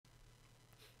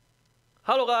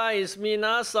Hello guys,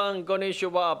 minasan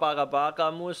konnichiwa, apa kabar,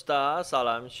 kamusta,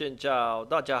 salam, xin chào,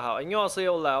 大家好,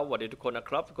 안녕하세요, lao, 我哋ทุกคนนะ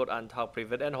ครับ กดอ่านทาง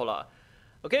private and hola.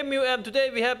 Okay, MIRM, today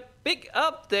we have big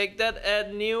update that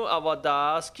add new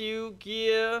avatar, skill,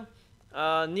 gear,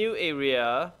 new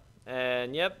area,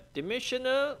 and yep,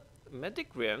 dimensional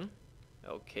magic realm.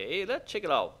 Okay, let's check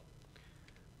it out.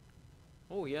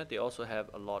 Oh yeah, they also have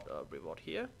a lot of reward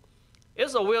here.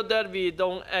 It's a weird that we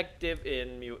don't active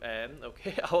in MIRM.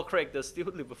 Okay, our character still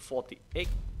level 48.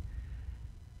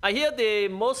 I hear the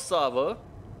most server.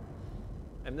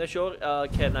 I'm not sure.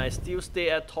 Can I still stay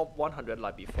at top 100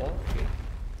 like before? Okay.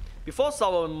 Before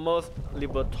server most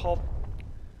level top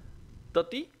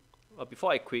 30.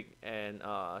 Before I quit and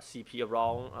CP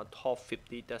around top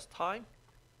 50 this time.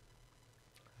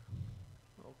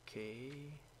 Okay.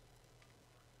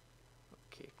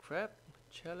 Okay, crap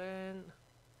challenge.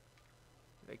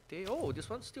 Like they, oh, this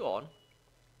one's still on.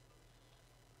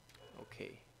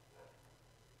 Okay.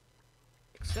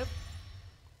 Except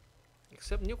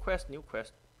new quest.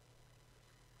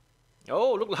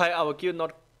 Oh, look like our guild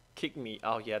not kick me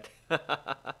out yet.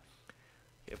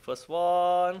 Okay, first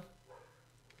one.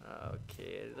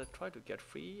 Okay, let's try to get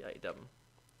free item.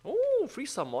 Oh, free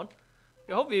summon.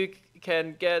 I hope we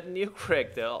can get new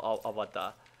character of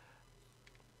avatar.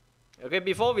 Okay,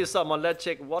 before we summon, let's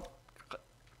check what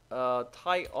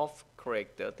type of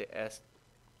character they ask.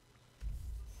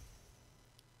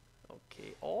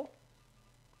 Okay, all.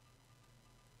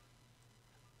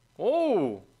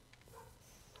 Oh,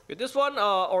 okay, this one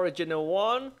original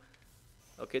one.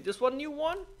 Okay, this one new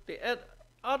one. They add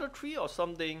other three or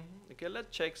something. Okay,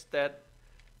 let's check that.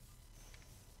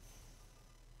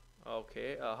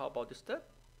 Okay, how about this step?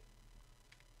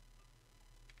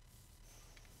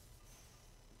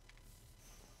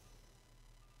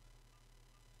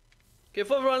 Okay,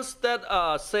 for ones that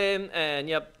are same and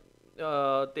yep,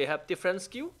 they have different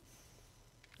skill.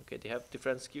 Okay, they have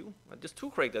different skill. Just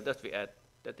two characters that we add.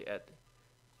 That they add.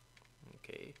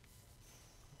 Okay.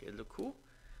 Okay, look cool.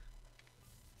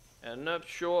 And not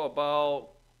sure about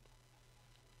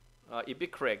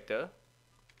epic character.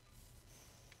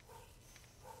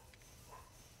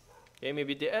 Okay,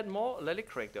 maybe they add more relic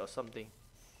character or something.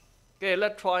 Okay,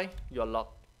 let's try your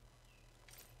luck.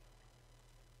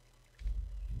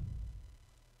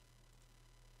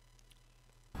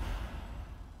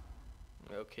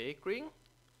 Okay, green.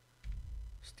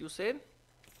 Still same.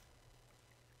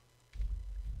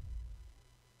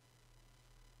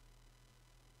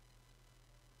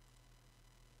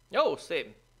 Oh,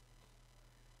 same.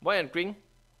 White and green.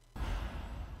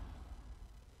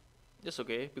 It's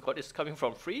okay because it's coming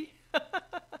from free.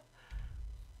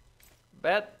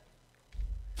 Bad.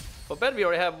 For bad, we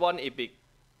already have one epic.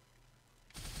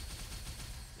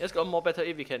 It's got more better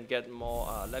if we can get more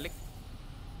relic.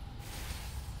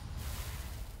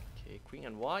 Okay, green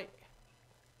and white.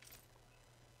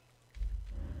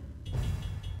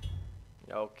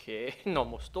 Okay,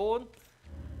 normal stone.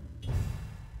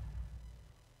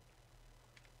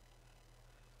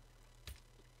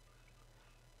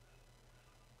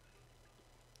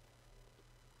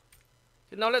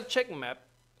 Okay, now let's check map.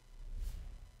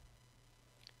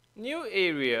 New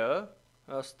area.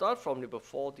 Start from level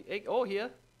 48. Oh, here,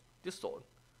 this stone.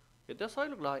 Okay, that's how it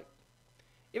look like.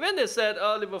 Even they said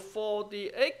level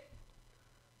 48.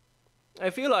 I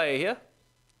feel like here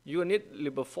you need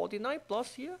level 49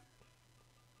 plus here.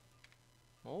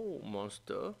 Oh,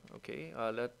 monster. Okay,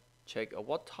 let's check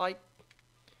what type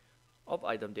of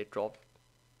item they drop.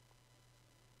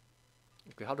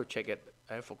 Okay, how to check it?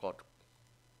 I forgot.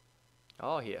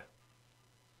 Oh, here.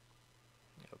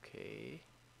 Okay.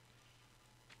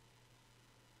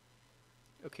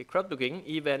 Okay, crab looking,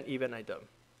 event item.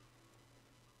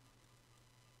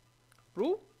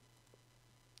 Blue?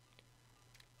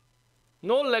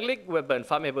 No relic weapon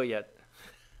farmable yet.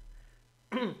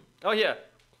 Oh, here.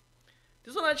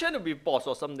 This one I trying to be boss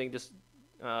or something, this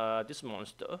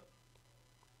monster.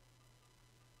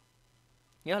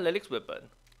 Yeah, relic weapon.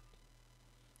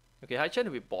 Okay, I trying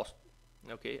to be boss.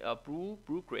 Okay,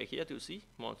 blue gray here to see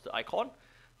monster icon.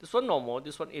 This one normal,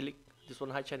 this one elite, this one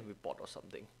high chance with bot or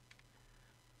something.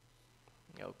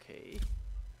 Okay.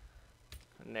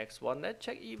 Next one, let's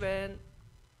check event.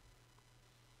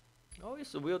 Oh,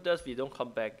 it's weird that we don't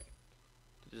come back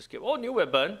to this game. Oh, new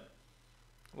weapon.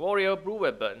 Warrior blue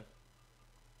weapon.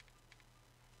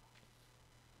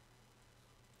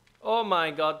 Oh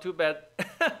my god, too bad.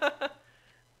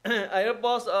 I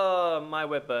boss my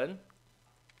weapon.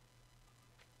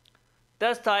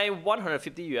 That's time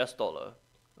 150 US dollar.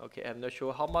 Okay, I'm not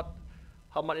sure how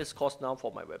much it cost now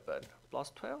for my weapon. Plus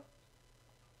 12.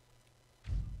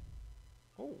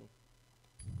 Oh.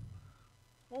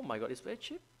 Oh my god, it's very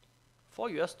cheap.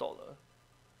 $4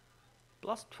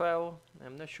 plus 12.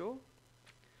 I'm not sure.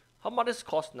 How much does it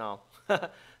cost now?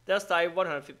 That's like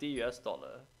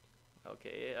 $150.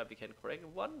 Okay, we can correct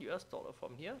 $1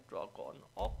 from here. Dragon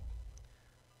off.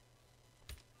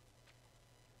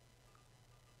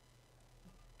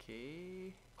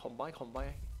 Okay, combine.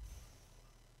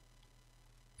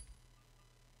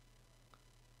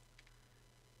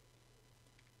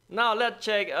 Now let's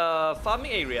check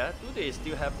farming area. Do they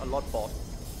still have a lot boss?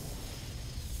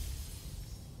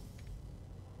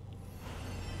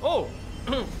 Oh,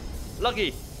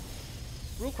 lucky.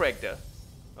 Blue character.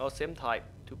 Oh, same type.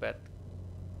 Too bad.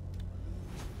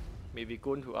 Maybe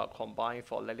going to combine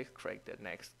for Relic character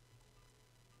next.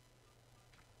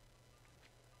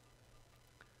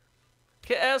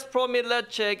 Okay, as promised,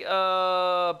 let's check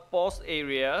boss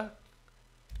area.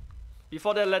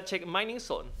 Before that, let's check mining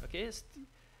zone. Okay,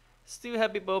 still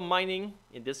have people mining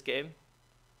in this game.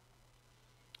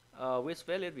 Which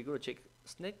valley we go to check?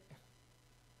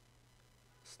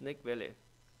 Snake Valley.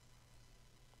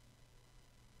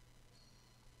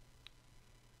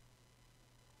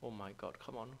 Oh my god,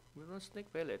 come on. We're on Snake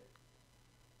Valley.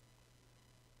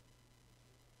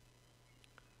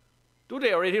 Do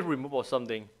they already remove or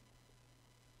something?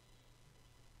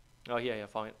 Oh, here,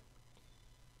 found it.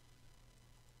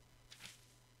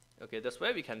 Okay, that's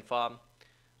where we can farm.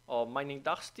 Or mining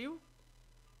dark steel.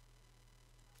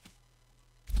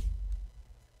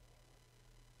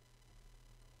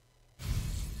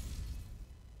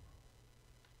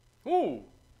 Ooh!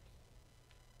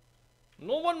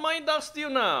 No one mine dark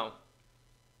steel now.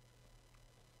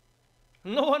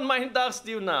 No one mine dark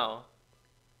steel now.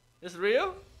 It's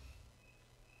real?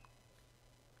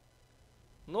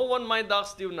 No one mine dark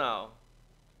steel now.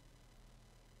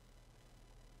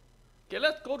 Okay,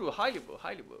 let's go to high level.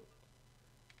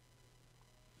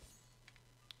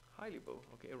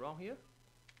 Okay, around here.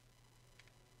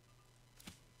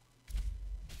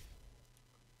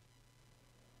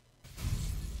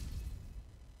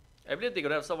 I believe they're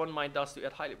gonna have someone mine dark steel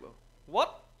at high level.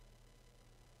 What?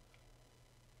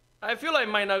 I feel like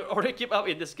mine already keep up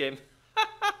in this game.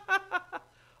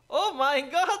 Oh my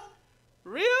god!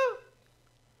 Real?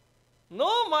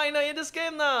 No miner in this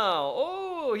game now.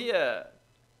 Oh, here.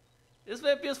 It's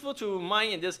very peaceful to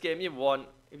mine in this game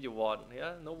if you want.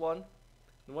 Yeah, no one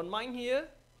mine here.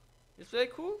 It's very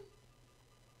cool.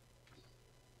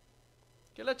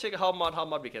 Okay, let's check how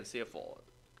much we can save for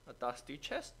a dark steel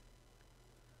chest.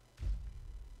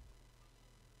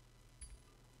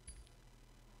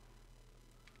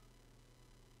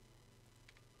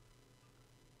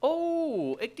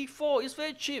 Oh, 84 is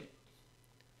very cheap.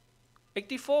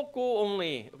 84 gold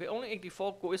only. Okay, only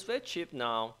 84 gold is very cheap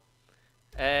now.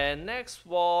 And next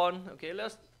one, okay,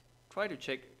 let's try to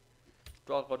check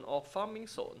Dragon Orc farming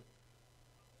zone.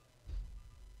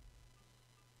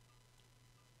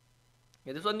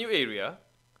 Yeah, this is a new area.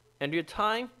 And your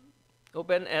time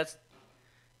open as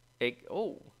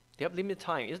oh, they have limited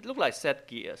time. It looks like set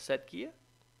gear.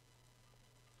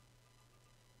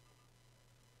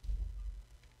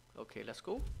 Okay, let's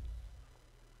go.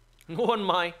 No one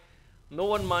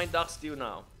mine dark steel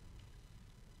now.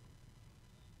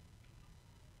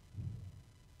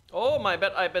 Oh my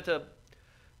bad, I better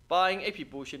buying AP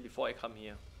potion before I come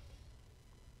here.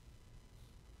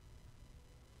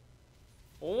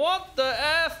 What the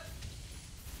F?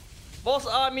 Boss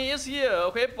army is here.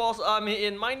 Okay, boss army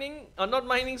in mining, not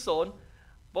mining zone.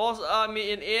 Boss army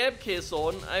in AFK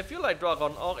zone. I feel like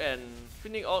Dragon Orc and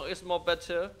Phoenix Orc is more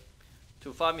better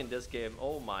to farm in this game.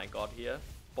 Oh my god, here.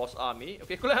 Boss army.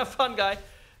 Okay, cool, have fun, guys.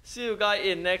 See you guys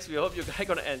in next. We hope you guys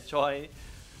gonna enjoy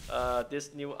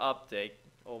this new update.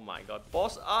 Oh my god,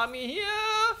 boss army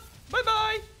here. Bye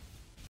bye.